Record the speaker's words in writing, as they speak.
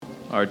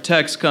Our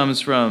text comes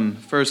from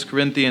 1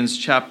 Corinthians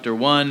chapter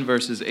 1,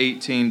 verses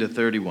 18 to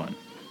 31.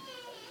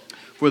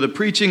 For the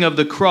preaching of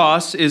the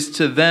cross is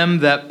to them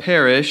that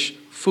perish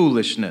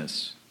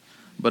foolishness,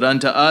 but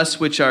unto us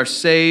which are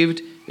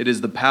saved it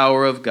is the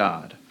power of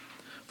God.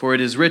 For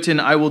it is written,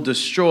 I will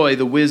destroy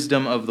the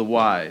wisdom of the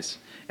wise,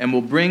 and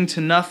will bring to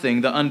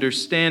nothing the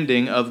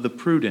understanding of the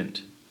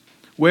prudent.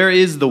 Where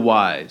is the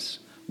wise?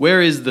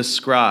 Where is the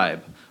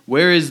scribe?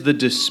 Where is the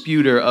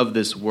disputer of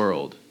this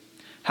world?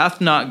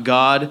 Hath not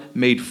God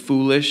made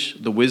foolish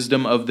the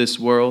wisdom of this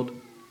world?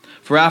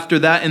 For after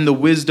that in the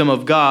wisdom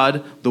of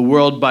God, the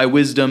world by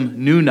wisdom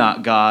knew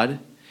not God.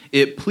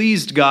 It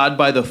pleased God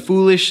by the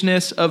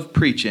foolishness of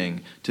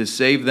preaching to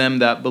save them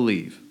that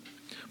believe.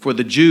 For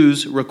the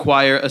Jews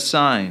require a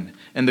sign,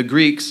 and the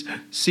Greeks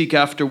seek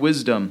after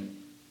wisdom.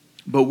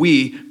 But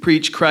we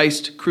preach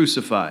Christ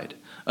crucified,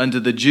 unto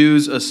the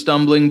Jews a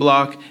stumbling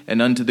block,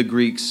 and unto the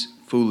Greeks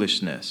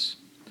foolishness.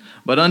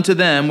 But unto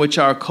them which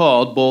are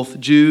called, both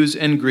Jews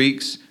and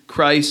Greeks,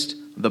 Christ,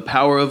 the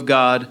power of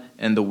God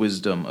and the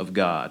wisdom of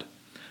God.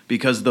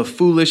 Because the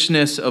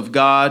foolishness of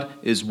God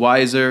is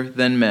wiser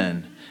than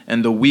men,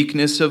 and the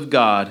weakness of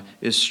God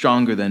is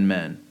stronger than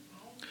men.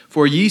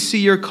 For ye see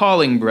your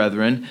calling,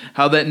 brethren,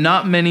 how that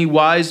not many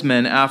wise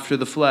men after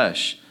the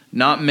flesh,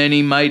 not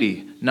many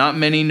mighty, not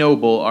many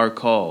noble are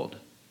called.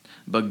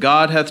 But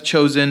God hath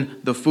chosen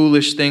the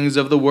foolish things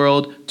of the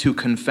world to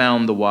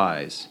confound the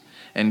wise.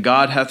 And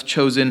God hath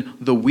chosen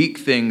the weak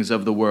things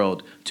of the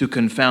world to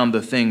confound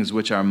the things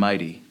which are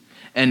mighty.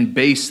 And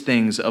base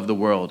things of the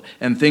world,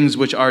 and things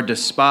which are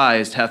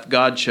despised hath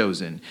God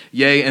chosen,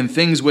 yea, and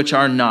things which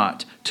are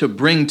not, to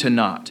bring to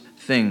naught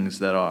things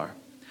that are,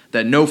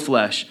 that no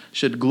flesh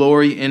should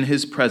glory in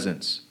his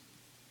presence.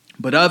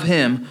 But of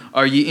him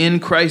are ye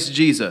in Christ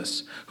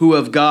Jesus, who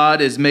of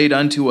God is made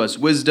unto us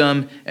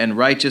wisdom and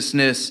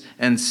righteousness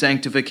and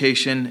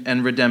sanctification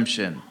and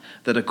redemption,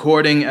 that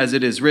according as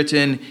it is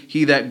written,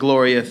 he that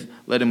glorieth,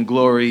 let him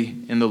glory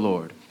in the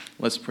Lord.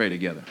 Let's pray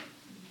together.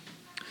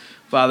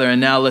 Father,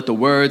 and now let the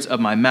words of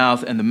my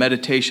mouth and the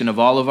meditation of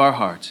all of our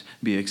hearts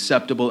be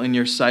acceptable in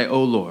your sight,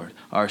 O Lord,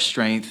 our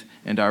strength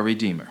and our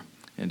Redeemer.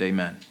 And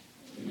amen.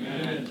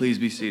 Amen. Please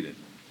be seated.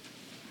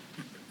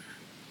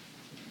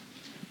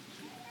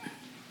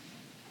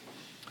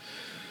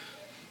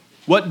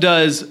 What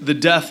does the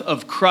death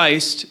of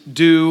Christ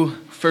do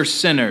for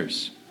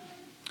sinners?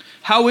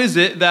 How is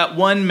it that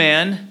one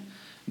man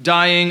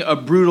dying a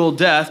brutal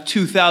death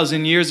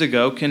 2,000 years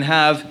ago can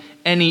have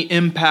any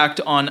impact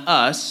on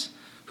us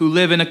who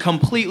live in a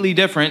completely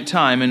different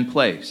time and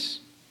place?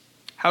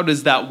 How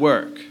does that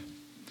work?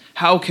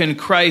 How can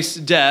Christ's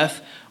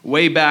death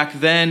way back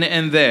then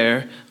and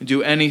there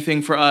do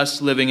anything for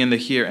us living in the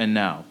here and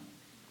now?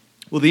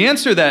 Well, the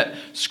answer that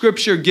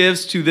Scripture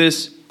gives to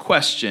this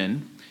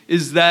question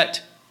is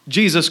that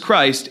Jesus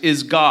Christ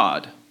is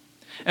God.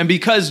 And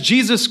because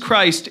Jesus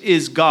Christ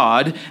is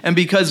God, and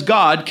because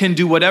God can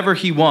do whatever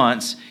he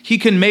wants, he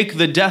can make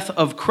the death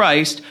of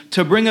Christ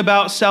to bring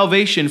about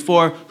salvation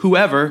for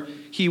whoever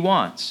he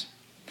wants.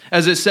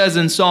 As it says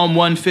in Psalm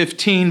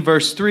 115,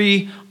 verse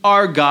 3,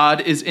 our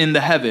God is in the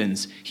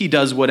heavens. He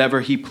does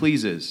whatever he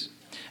pleases.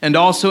 And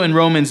also in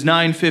Romans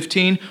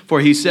 9:15,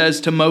 for he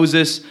says to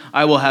Moses,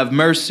 I will have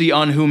mercy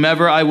on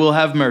whomever I will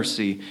have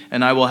mercy,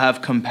 and I will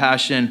have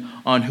compassion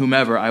on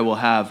whomever I will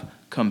have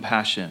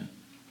compassion.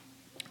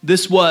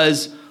 This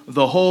was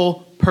the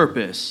whole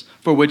purpose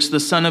for which the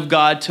Son of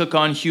God took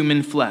on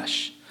human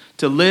flesh,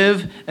 to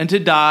live and to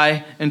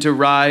die and to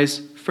rise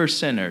for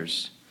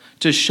sinners,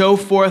 to show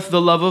forth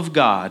the love of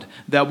God,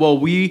 that while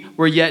we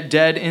were yet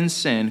dead in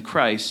sin,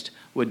 Christ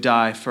would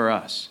die for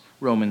us.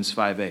 Romans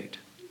 5:8.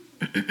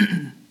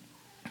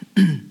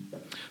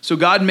 So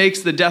God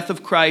makes the death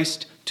of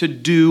Christ to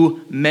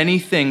do many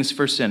things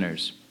for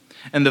sinners.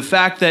 And the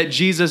fact that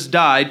Jesus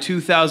died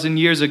 2,000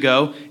 years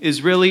ago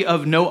is really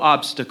of no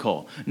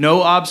obstacle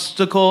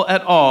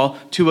at all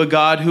to a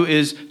God who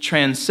is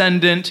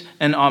transcendent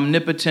and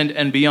omnipotent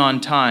and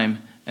beyond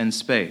time and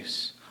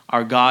space.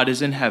 Our God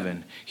is in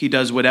heaven. He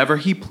does whatever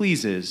he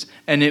pleases,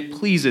 and it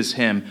pleases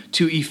him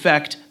to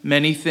effect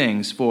many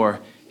things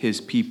for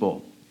his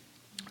people.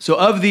 So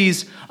of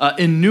these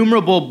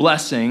innumerable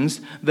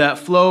blessings that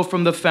flow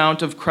from the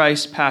fount of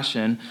Christ's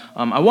passion,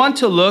 I want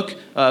to look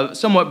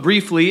somewhat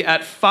briefly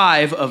at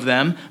 5 of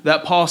them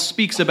that Paul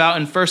speaks about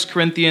in 1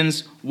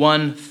 Corinthians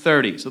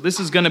 1:30. So this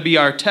is going to be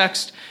our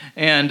text,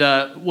 and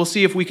we'll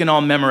see if we can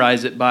all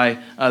memorize it by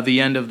the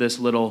end of this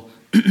little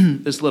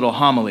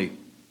homily.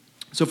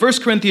 So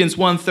 1 Corinthians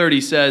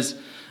 1:30 says,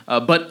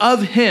 but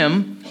of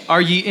him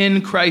are ye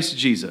in Christ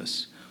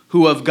Jesus,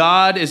 who of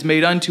God is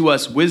made unto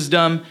us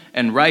wisdom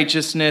and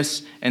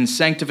righteousness and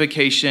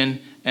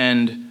sanctification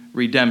and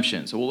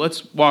redemption. So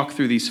let's walk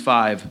through these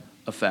 5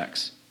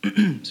 effects.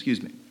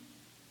 Excuse me.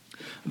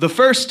 The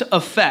first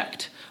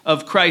effect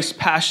of Christ's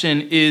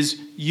passion is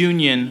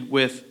union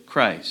with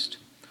Christ.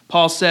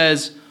 Paul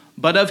says,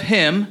 but of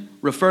him,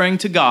 referring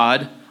to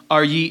God,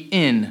 are ye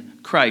in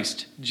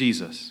Christ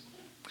Jesus.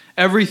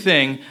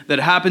 Everything that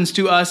happens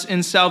to us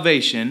in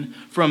salvation,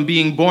 from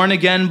being born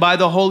again by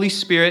the Holy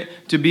Spirit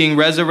to being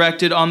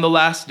resurrected on the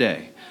last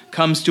day,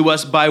 comes to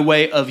us by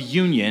way of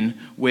union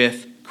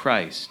with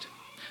Christ.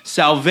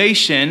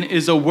 Salvation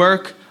is a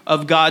work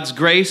of God's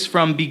grace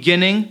from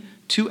beginning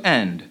to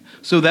end,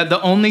 so that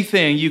the only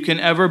thing you can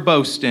ever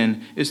boast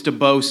in is to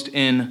boast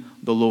in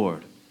the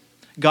Lord.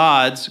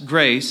 God's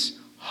grace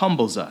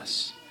humbles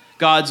us.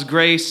 God's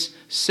grace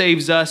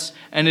saves us,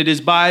 and it is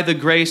by the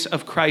grace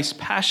of Christ's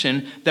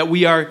passion that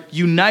we are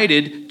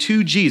united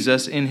to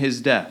Jesus in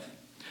his death.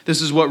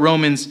 This is what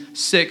Romans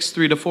 6,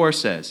 3-4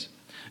 says.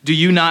 Do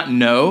you not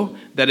know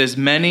that as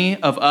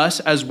many of us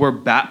as were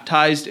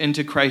baptized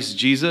into Christ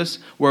Jesus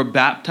were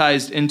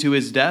baptized into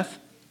his death?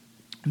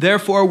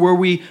 Therefore were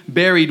we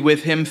buried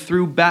with him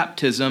through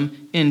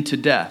baptism into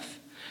death,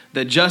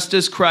 that just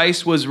as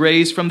Christ was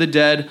raised from the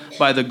dead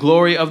by the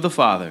glory of the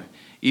Father,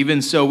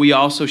 even so we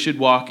also should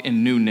walk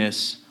in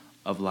newness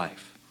of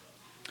life.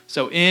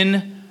 So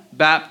in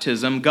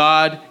baptism,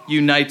 God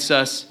unites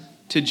us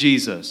to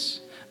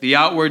Jesus. The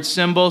outward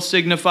symbol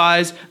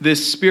signifies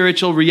this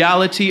spiritual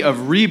reality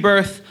of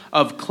rebirth,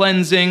 of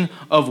cleansing,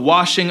 of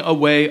washing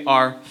away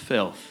our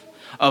filth,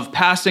 of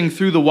passing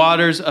through the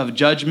waters of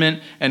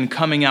judgment and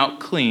coming out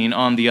clean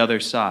on the other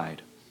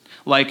side.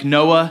 Like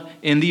Noah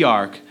in the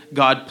ark,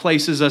 God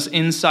places us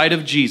inside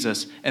of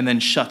Jesus and then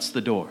shuts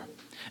the door.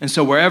 And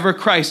so wherever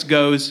Christ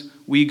goes,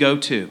 we go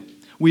too.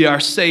 We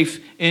are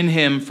safe in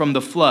him from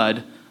the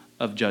flood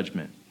of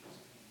judgment.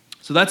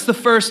 So that's the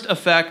first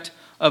effect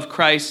of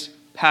Christ's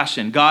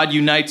passion. God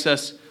unites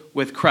us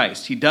with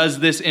Christ. He does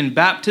this in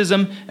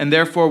baptism, and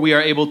therefore we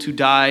are able to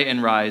die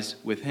and rise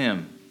with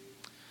him.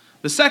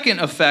 The second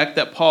effect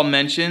that Paul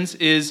mentions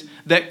is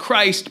that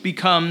Christ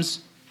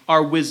becomes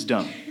our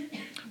wisdom.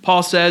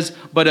 Paul says,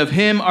 but of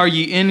him are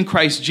ye in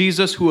Christ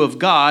Jesus, who of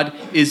God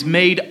is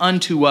made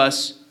unto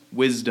us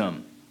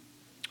wisdom.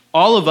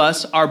 All of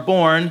us are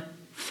born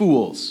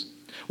fools.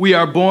 We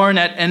are born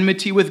at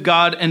enmity with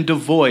God and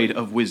devoid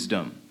of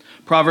wisdom.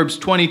 Proverbs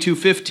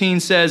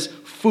 22:15 says,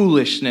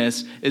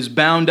 foolishness is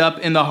bound up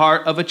in the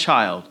heart of a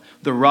child.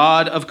 The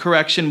rod of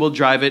correction will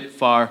drive it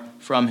far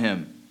from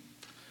him.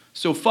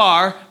 So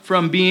far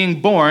from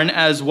being born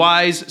as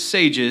wise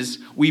sages,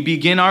 we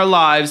begin our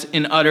lives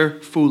in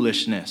utter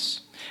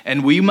foolishness.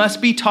 And we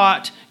must be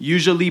taught,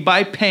 usually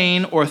by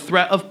pain or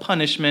threat of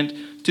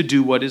punishment, to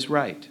do what is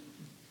right.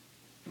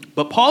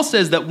 But Paul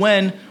says that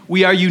when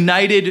we are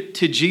united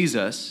to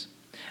Jesus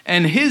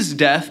and his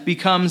death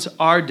becomes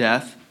our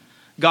death,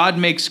 God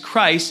makes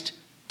Christ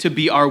to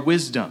be our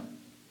wisdom.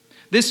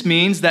 This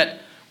means that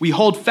we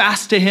hold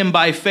fast to him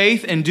by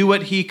faith and do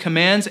what he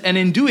commands, and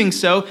in doing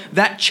so,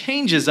 that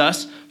changes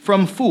us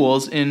from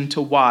fools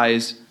into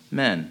wise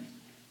men.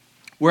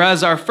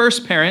 Whereas our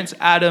first parents,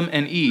 Adam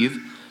and Eve,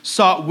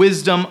 sought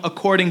wisdom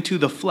according to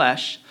the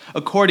flesh,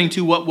 according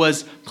to what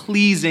was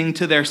pleasing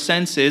to their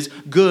senses,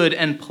 good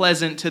and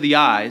pleasant to the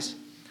eyes,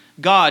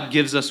 God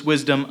gives us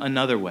wisdom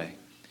another way.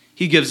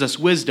 He gives us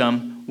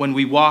wisdom when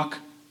we walk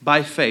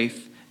by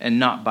faith and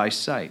not by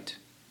sight.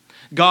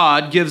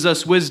 God gives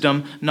us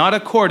wisdom not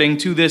according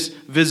to this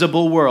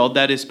visible world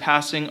that is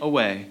passing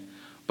away,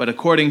 but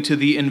according to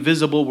the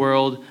invisible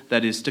world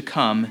that is to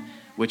come,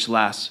 which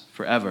lasts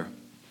forever.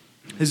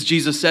 As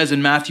Jesus says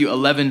in Matthew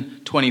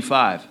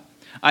 11:25,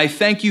 I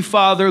thank you,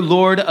 Father,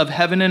 Lord of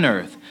heaven and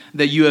earth,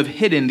 that you have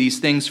hidden these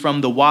things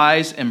from the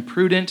wise and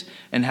prudent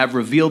and have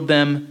revealed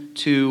them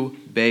to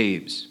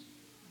babes.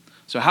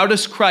 So how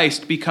does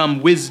Christ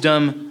become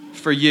wisdom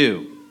for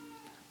you?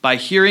 By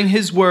hearing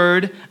his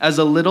word as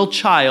a little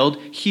child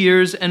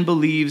hears and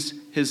believes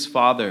his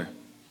Father.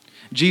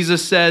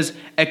 Jesus says,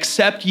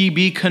 except ye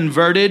be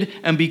converted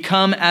and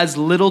become as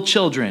little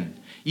children,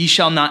 ye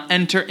shall not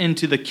enter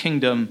into the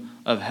kingdom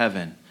of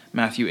heaven.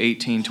 Matthew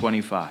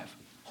 18:25.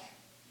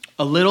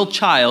 A little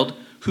child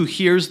who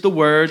hears the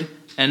word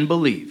and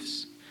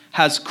believes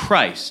has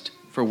Christ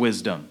for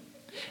wisdom.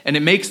 And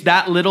it makes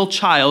that little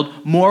child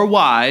more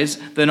wise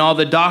than all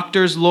the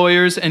doctors,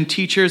 lawyers, and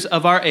teachers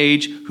of our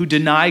age who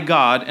deny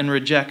God and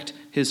reject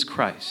his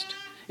Christ.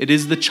 It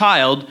is the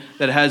child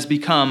that has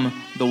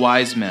become the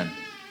wise men.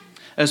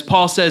 As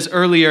Paul says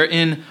earlier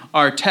in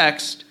our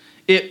text,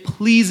 it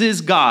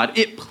pleases God.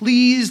 It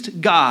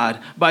pleased God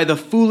by the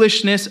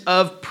foolishness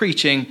of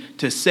preaching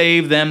to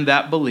save them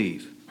that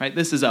believe. Right?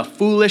 This is a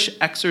foolish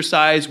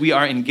exercise we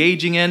are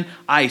engaging in.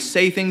 I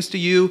say things to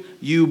you,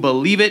 you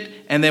believe it,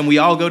 and then we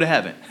all go to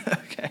heaven.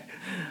 Okay?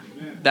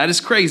 That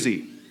is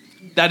crazy.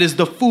 That is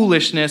the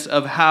foolishness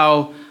of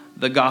how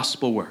the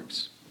gospel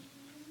works.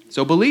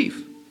 So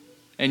believe,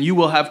 and you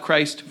will have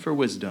Christ for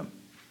wisdom.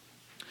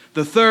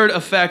 The third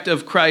effect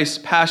of Christ's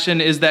passion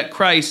is that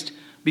Christ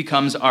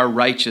becomes our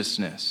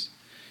righteousness.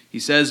 He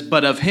says,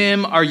 but of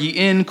him are ye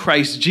in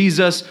Christ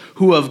Jesus,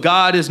 who of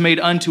God is made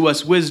unto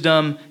us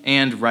wisdom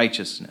and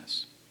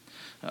righteousness.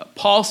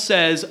 Paul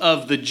says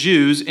of the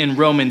Jews in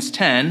Romans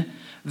 10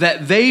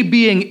 that they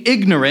being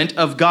ignorant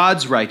of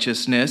God's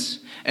righteousness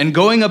and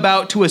going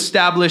about to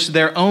establish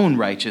their own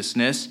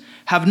righteousness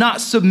have not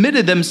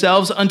submitted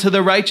themselves unto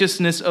the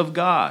righteousness of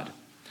God.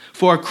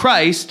 For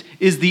Christ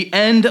is the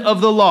end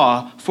of the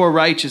law for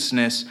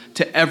righteousness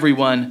to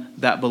everyone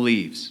that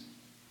believes.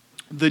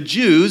 The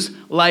Jews,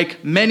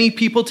 like many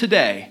people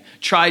today,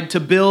 tried to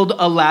build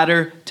a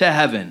ladder to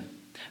heaven.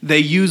 They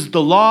used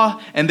the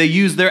law and they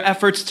used their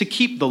efforts to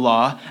keep the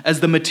law as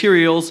the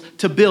materials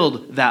to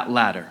build that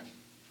ladder,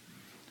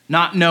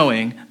 not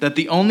knowing that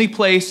the only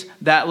place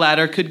that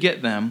ladder could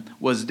get them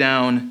was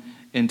down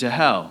into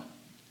hell.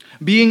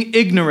 Being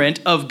ignorant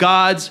of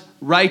God's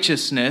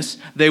righteousness,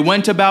 they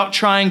went about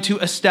trying to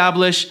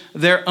establish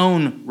their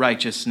own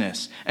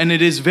righteousness. And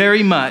it is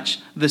very much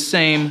the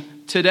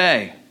same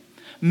today.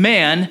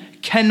 Man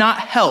cannot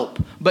help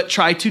but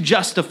try to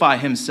justify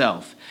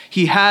himself.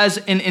 He has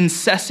an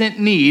incessant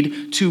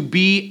need to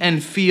be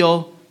and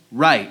feel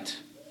right.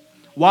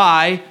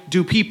 Why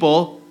do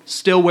people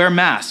still wear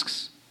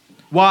masks?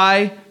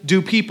 Why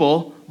do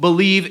people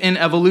believe in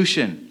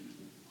evolution?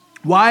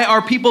 Why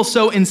are people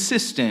so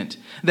insistent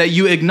that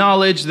you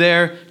acknowledge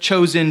their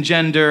chosen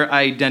gender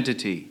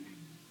identity?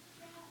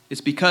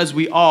 It's because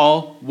we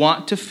all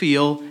want to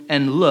feel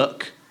and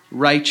look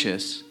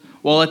righteous,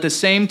 while at the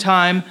same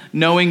time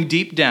knowing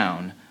deep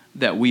down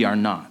that we are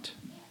not.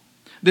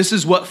 This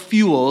is what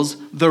fuels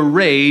the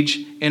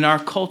rage in our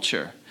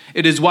culture.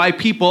 It is why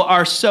people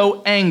are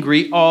so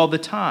angry all the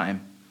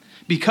time,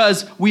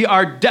 because we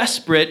are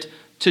desperate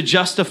to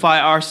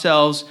justify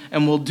ourselves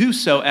and will do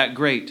so at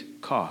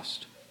great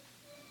cost.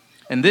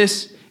 And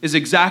this is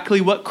exactly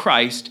what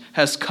Christ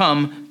has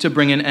come to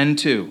bring an end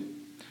to.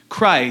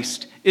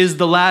 Christ is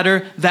the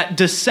ladder that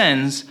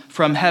descends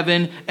from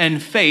heaven,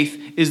 and faith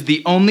is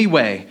the only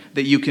way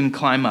that you can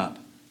climb up.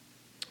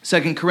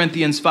 2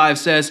 Corinthians 5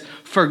 says,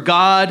 "For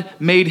God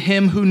made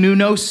him who knew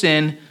no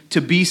sin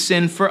to be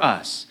sin for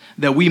us,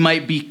 that we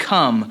might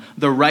become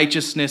the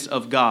righteousness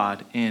of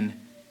God in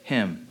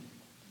him."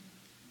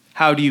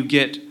 How do you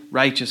get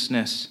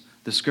righteousness?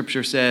 The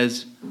scripture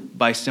says,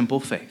 by simple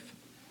faith.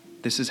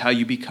 This is how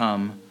you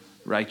become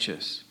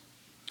righteous.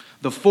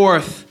 The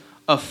fourth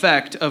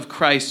effect of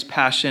Christ's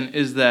passion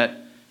is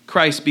that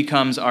Christ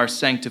becomes our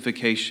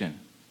sanctification.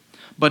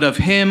 But of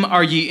him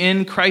are ye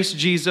in Christ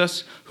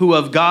Jesus, who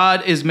of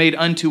God is made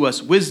unto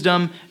us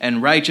wisdom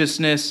and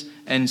righteousness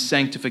and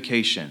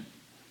sanctification.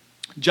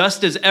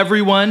 Just as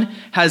everyone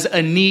has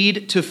a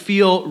need to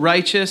feel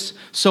righteous,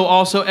 so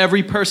also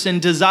every person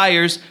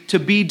desires to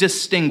be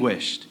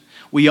distinguished.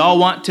 We all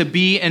want to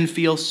be and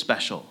feel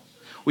special.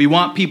 We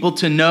want people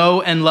to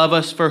know and love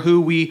us for who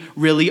we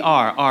really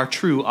are, our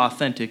true,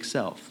 authentic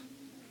self.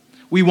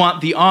 We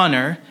want the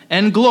honor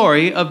and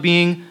glory of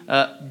being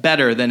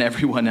better than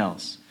everyone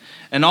else.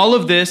 And all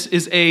of this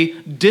is a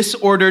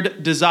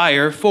disordered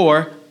desire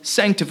for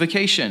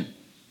sanctification.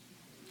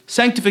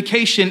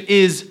 Sanctification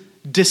is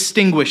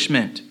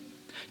distinguishment.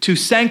 To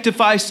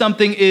sanctify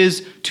something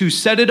is to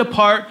set it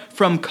apart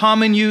from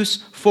common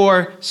use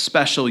for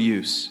special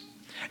use.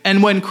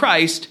 And when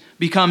Christ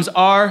becomes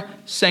our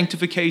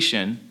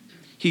sanctification,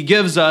 he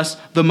gives us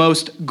the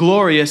most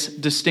glorious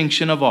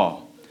distinction of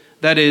all.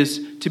 That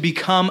is, to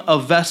become a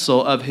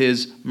vessel of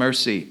his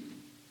mercy.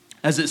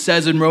 As it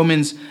says in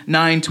Romans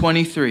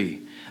 9:23,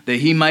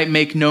 that he might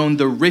make known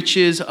the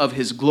riches of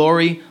his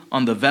glory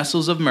on the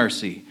vessels of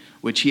mercy,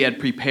 which he had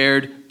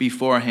prepared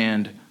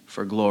beforehand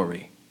for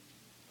glory.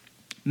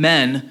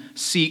 Men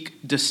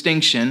seek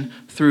distinction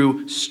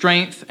through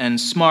strength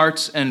and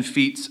smarts and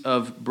feats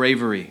of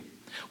bravery.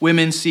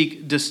 Women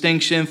seek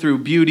distinction through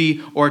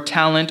beauty or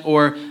talent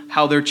or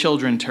how their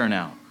children turn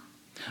out.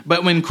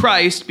 But when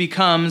Christ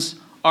becomes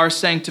our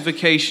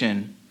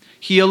sanctification,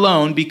 he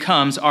alone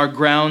becomes our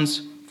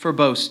grounds for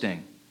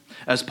boasting.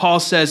 As Paul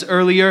says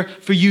earlier,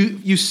 for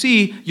you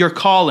see your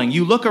calling.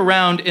 You look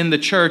around in the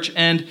church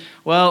and,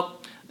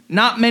 well,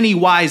 not many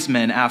wise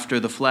men after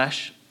the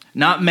flesh,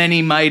 not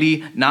many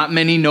mighty, not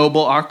many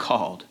noble are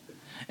called.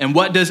 And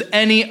what does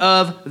any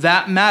of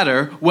that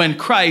matter when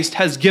Christ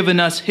has given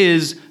us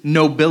his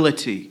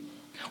nobility?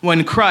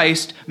 When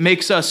Christ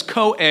makes us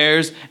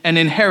co-heirs and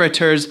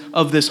inheritors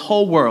of this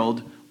whole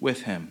world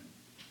with him?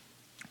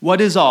 What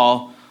is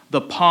all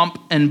the pomp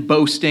and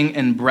boasting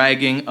and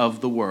bragging of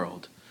the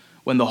world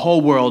when the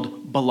whole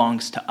world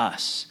belongs to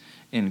us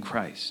in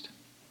Christ?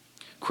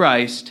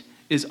 Christ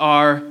is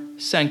our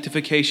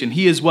sanctification.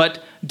 He is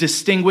what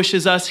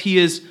distinguishes us. He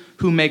is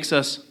who makes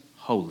us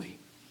holy.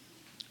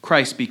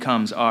 Christ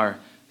becomes our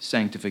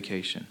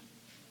sanctification.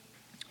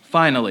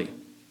 Finally,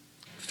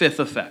 fifth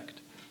effect.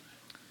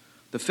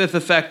 The fifth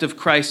effect of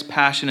Christ's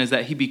passion is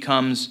that he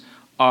becomes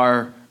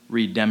our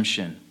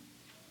redemption.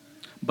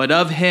 But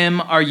of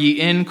him are ye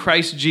in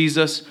Christ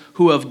Jesus,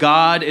 who of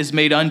God is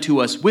made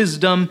unto us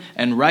wisdom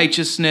and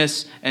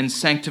righteousness and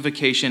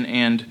sanctification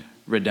and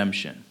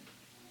redemption.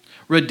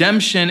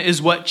 Redemption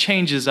is what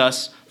changes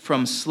us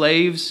from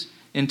slaves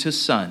into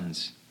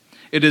sons.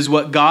 It is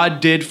what God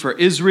did for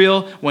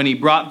Israel when he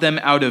brought them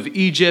out of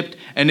Egypt,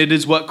 and it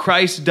is what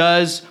Christ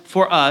does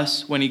for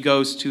us when he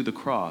goes to the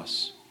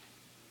cross.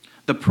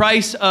 The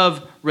price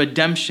of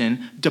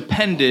redemption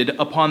depended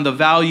upon the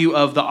value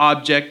of the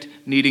object,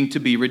 needing to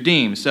be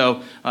redeemed.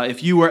 So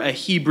if you were a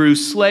Hebrew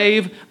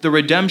slave, the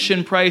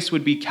redemption price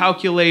would be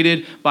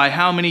calculated by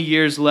how many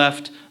years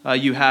left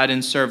you had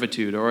in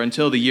servitude, or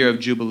until the year of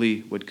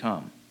Jubilee would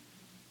come.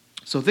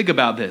 So think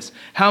about this.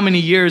 How many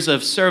years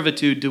of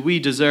servitude do we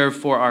deserve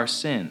for our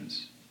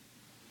sins?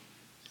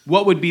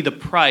 What would be the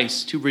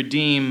price to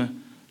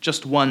redeem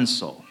just one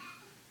soul?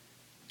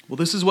 Well,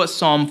 this is what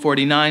Psalm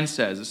 49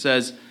 says. It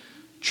says,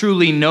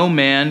 "Truly no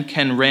man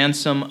can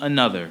ransom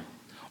another,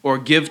 or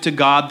give to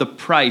God the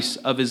price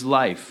of his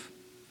life.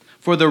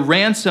 For the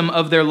ransom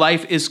of their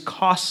life is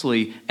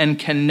costly and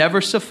can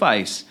never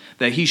suffice,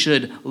 that he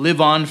should live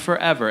on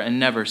forever and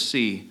never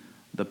see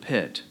the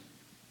pit."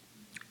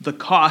 The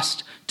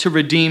cost to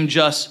redeem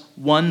just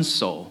one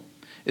soul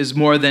is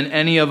more than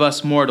any of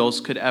us mortals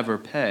could ever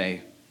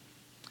pay.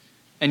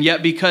 And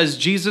yet, because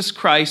Jesus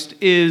Christ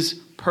is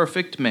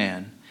perfect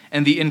man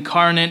and the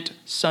incarnate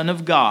Son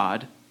of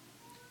God,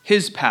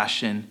 his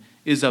passion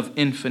is of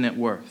infinite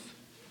worth.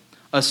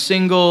 A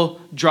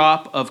single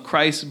drop of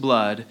Christ's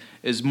blood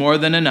is more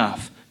than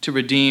enough to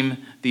redeem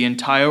the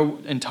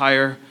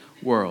entire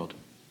world.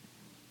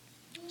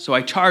 So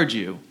I charge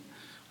you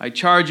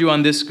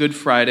on this Good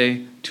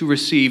Friday to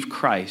receive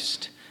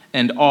Christ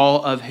and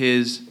all of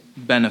his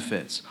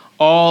benefits,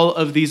 all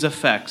of these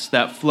effects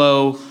that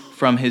flow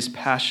from his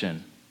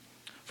passion.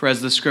 For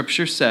as the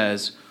scripture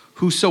says,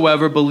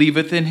 "Whosoever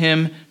believeth in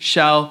him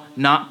shall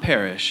not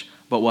perish,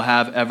 but will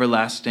have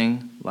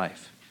everlasting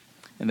life."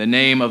 In the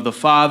name of the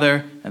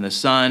Father, and the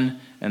Son,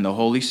 and the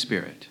Holy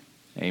Spirit.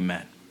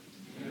 Amen.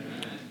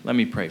 Amen. Let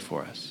me pray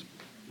for us.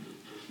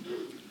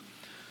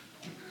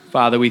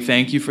 Father, we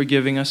thank you for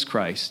giving us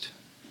Christ.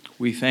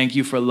 We thank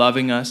you for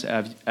loving us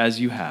as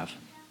you have.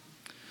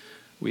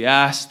 We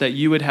ask that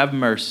you would have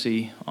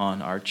mercy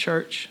on our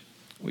church.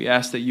 We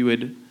ask that you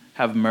would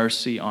have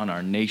mercy on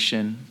our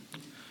nation,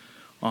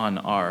 on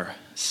our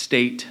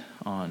state,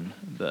 on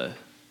the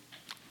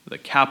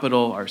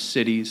capital, our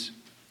cities.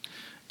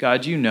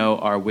 God, you know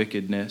our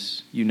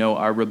wickedness. You know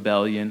our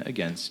rebellion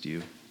against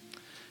you.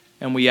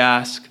 And we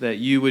ask that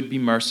you would be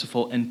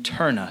merciful and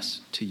turn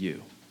us to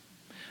you.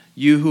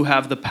 You who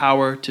have the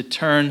power to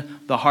turn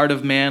the heart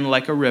of man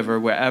like a river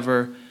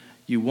wherever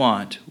you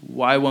want,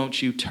 why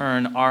won't you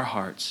turn our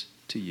hearts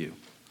to you?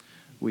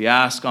 We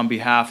ask on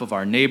behalf of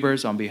our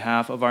neighbors, on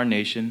behalf of our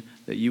nation,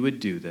 that you would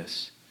do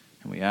this.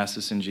 And we ask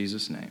this in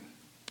Jesus' name.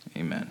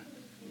 Amen.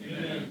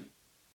 Amen.